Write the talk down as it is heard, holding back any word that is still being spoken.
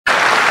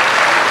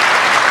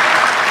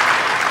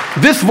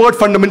This word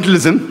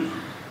fundamentalism,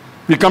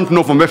 we come to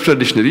know from Webster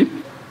Dictionary,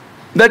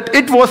 that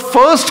it was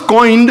first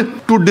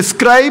coined to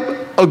describe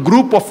a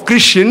group of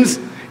Christians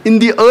in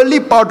the early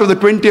part of the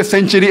 20th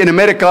century in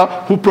America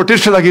who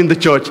protested against the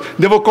church.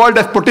 They were called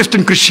as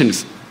Protestant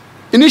Christians.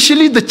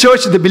 Initially, the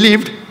church, they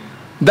believed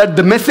that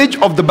the message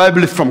of the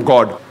Bible is from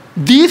God.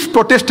 These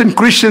Protestant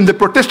Christians, they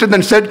protested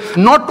and said,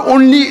 not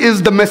only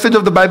is the message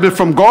of the Bible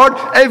from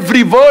God,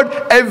 every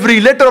word,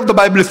 every letter of the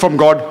Bible is from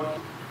God.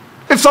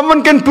 If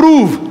someone can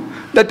prove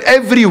that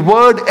every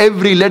word,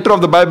 every letter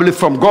of the Bible is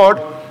from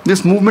God,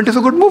 this movement is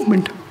a good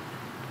movement.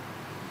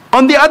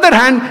 On the other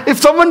hand, if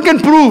someone can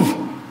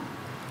prove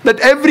that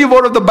every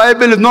word of the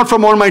Bible is not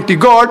from Almighty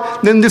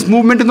God, then this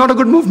movement is not a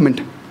good movement.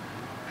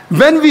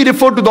 When we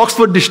refer to the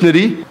Oxford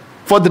Dictionary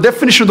for the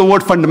definition of the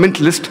word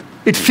fundamentalist,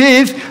 it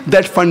says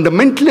that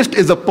fundamentalist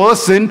is a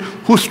person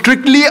who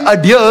strictly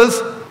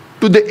adheres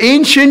to the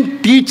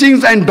ancient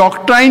teachings and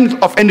doctrines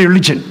of any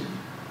religion.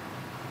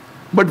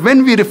 But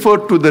when we refer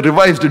to the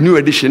revised new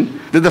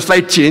edition, there's a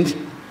slight change.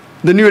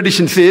 The new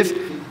edition says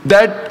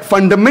that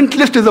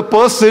fundamentalist is a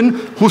person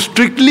who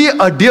strictly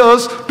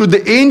adheres to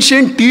the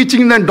ancient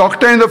teachings and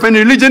doctrines of any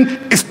religion,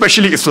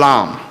 especially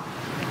Islam.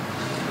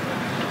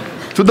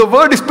 So the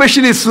word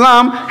especially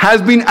Islam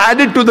has been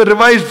added to the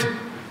revised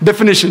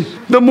definition.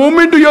 The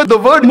moment you hear the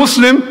word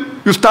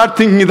Muslim, you start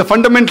thinking he's a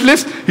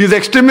fundamentalist, he's an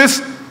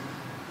extremist,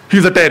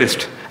 he's a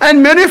terrorist.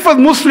 And many of us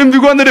Muslims,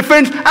 we go on the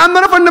defense, I'm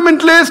not a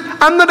fundamentalist,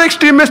 I'm not an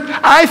extremist.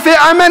 I say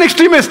I'm an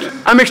extremist.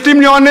 I'm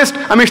extremely honest,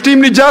 I'm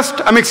extremely just,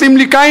 I'm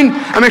extremely kind,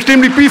 I'm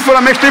extremely peaceful,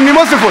 I'm extremely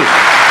merciful.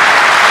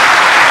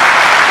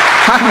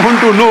 I want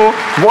to know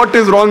what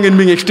is wrong in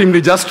being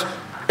extremely just,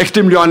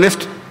 extremely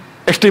honest,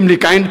 extremely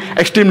kind,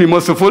 extremely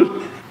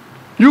merciful.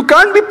 You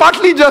can't be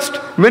partly just.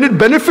 When it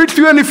benefits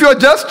you and if you are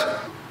just,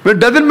 when it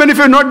doesn't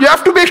benefit you not, you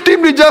have to be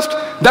extremely just.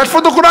 That's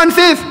what the Quran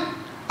says.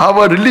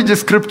 Our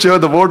religious scripture,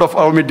 the word of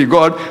Almighty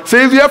God,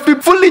 says you have to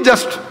be fully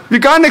just. We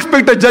can't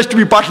expect a judge to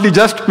be partly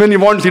just. When he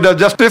wants, he does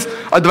justice.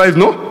 Otherwise,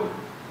 no.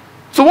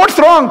 So what's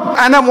wrong?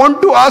 And I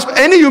want to ask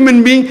any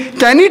human being,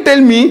 can he tell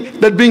me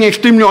that being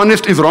extremely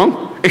honest is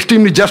wrong?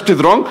 Extremely just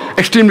is wrong?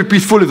 Extremely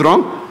peaceful is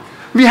wrong?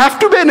 We have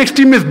to be an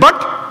extremist,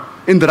 but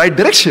in the right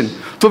direction.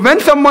 So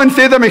when someone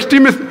says I'm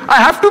extremist, I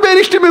have to be an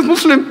extremist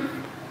Muslim.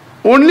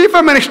 Only if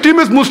I'm an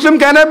extremist Muslim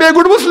can I be a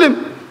good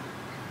Muslim.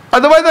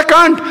 Otherwise I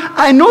can't.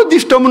 I know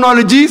these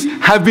terminologies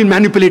have been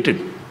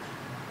manipulated.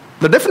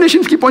 The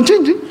definitions keep on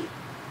changing.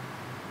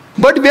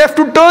 But we have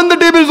to turn the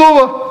tables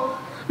over.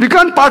 We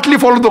can't partly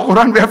follow the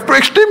Quran. We have to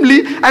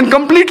extremely and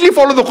completely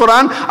follow the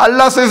Quran.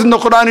 Allah says in the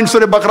Quran in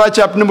Surah Baqarah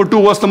chapter number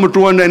 2 verse number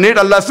 208,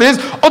 Allah says,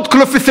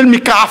 "Udkhulu fi silmi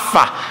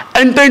kaffa."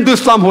 Enter into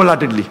Islam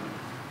wholeheartedly.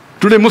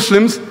 Today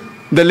Muslims,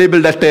 they're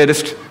labeled as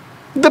terrorists.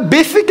 The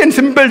basic and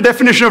simple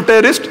definition of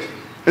terrorist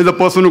is a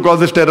person who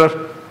causes terror.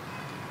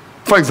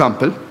 For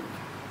example,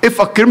 if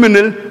a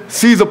criminal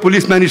sees a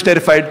policeman, he's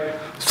terrified.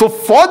 So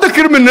for the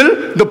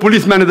criminal, the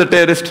policeman is a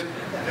terrorist.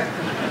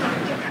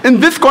 In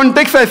this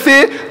context, I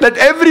say that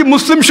every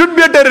Muslim should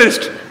be a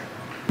terrorist.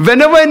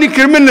 Whenever any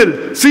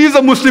criminal sees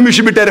a Muslim, he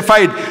should be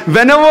terrified.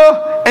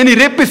 Whenever any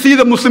rapist sees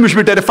a Muslim, he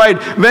should be terrified.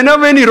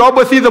 Whenever any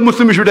robber sees a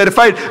Muslim, he should be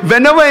terrified.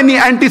 Whenever any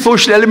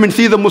anti-social element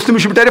sees a Muslim,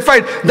 he should be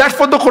terrified. That's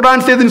what the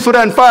Quran says in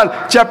Surah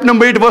Anfal, chapter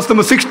number 8, verse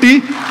number 60,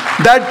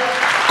 that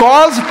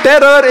cause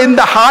terror in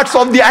the hearts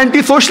of the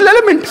anti-social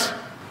elements.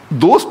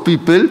 Those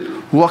people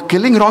who are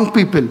killing wrong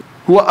people,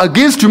 who are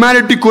against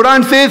humanity,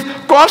 Quran says,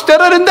 cause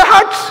terror in their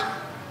hearts.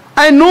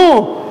 I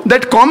know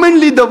that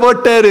commonly the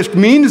word terrorist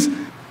means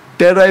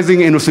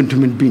terrorizing innocent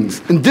human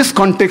beings. In this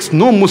context,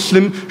 no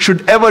Muslim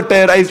should ever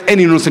terrorize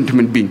any innocent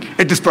human being.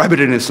 It is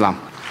prohibited in Islam.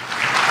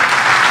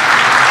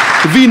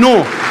 We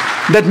know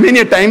that many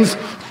a times,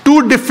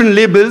 two different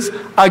labels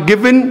are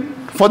given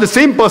for the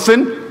same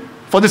person,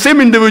 for the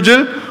same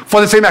individual,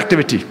 for the same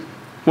activity.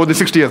 More than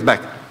 60 years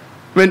back,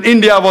 when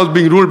India was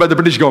being ruled by the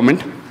British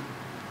government,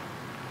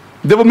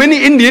 there were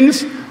many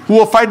Indians who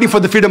were fighting for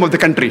the freedom of the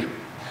country.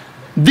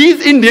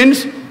 These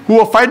Indians who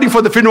were fighting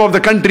for the freedom of the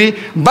country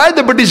by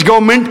the British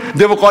government,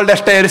 they were called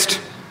as terrorists.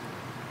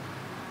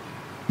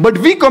 But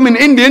we common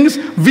Indians,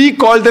 we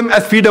call them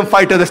as freedom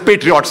fighters, as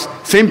patriots.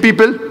 Same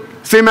people,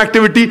 same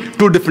activity,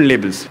 two different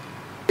labels.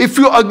 If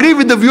you agree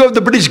with the view of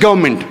the British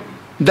government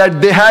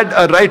that they had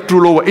a right to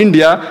rule over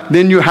India,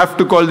 then you have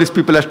to call these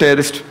people as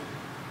terrorists.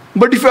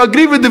 But if you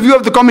agree with the view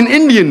of the common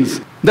Indians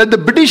that the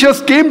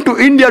Britishers came to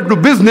India to do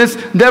business,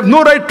 they have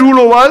no right to rule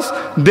over us,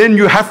 then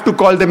you have to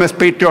call them as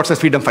patriots, as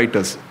freedom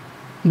fighters.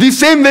 These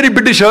same very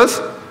Britishers,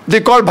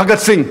 they call Bhagat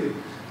Singh,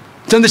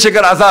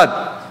 Chandrasekhar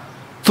Azad,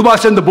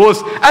 Subhash Chandra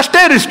Bose as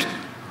terrorists.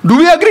 Do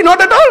we agree?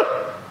 Not at all.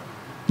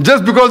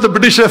 Just because the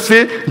Britishers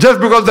say, just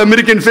because the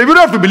Americans say, we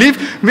don't have to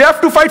believe, we have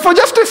to fight for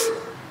justice.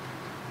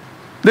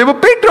 They were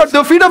patriots, they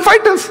were freedom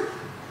fighters.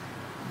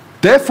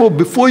 Therefore,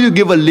 before you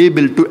give a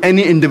label to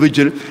any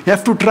individual, you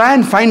have to try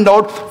and find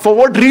out for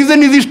what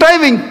reason is he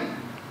striving.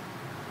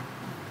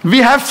 We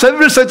have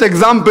several such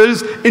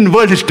examples in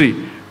world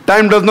history.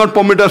 Time does not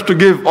permit us to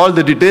give all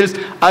the details.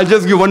 I'll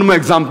just give one more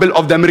example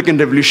of the American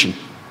Revolution,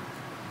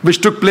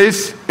 which took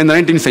place in the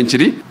 19th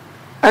century.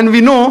 And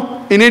we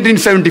know in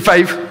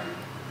 1875,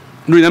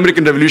 during the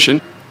American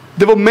Revolution,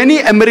 there were many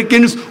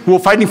Americans who were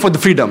fighting for the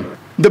freedom.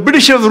 The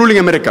British were ruling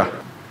America.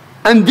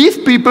 And these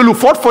people who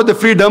fought for the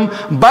freedom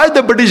by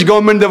the British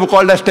government, they were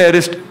called as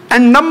terrorists.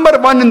 And number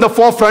one in the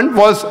forefront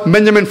was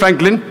Benjamin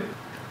Franklin,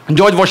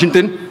 George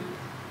Washington.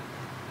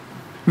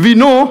 We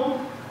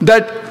know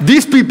that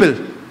these people,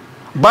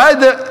 by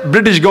the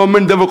British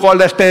government, they were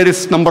called as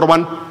terrorists number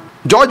one.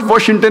 George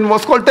Washington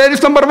was called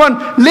terrorist number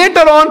one.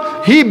 Later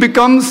on, he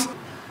becomes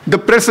the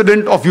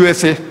president of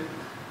USA.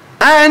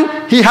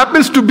 And he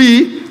happens to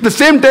be the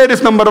same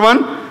terrorist number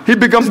one. He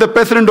becomes the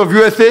president of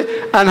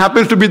USA and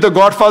happens to be the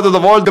godfather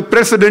of all the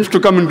presidents to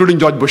come, including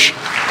George Bush.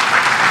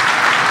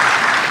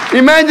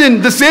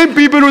 Imagine the same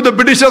people who the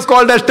Britishers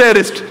called as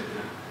terrorists.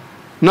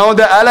 Now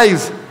they're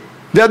allies.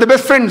 They are the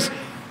best friends.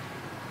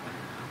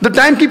 The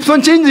time keeps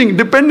on changing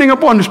depending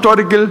upon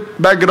historical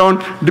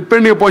background,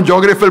 depending upon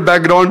geographical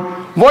background.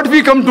 What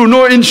we come to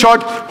know, in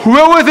short,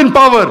 whoever is in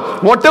power,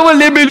 whatever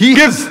label he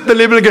gives, the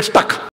label gets stuck.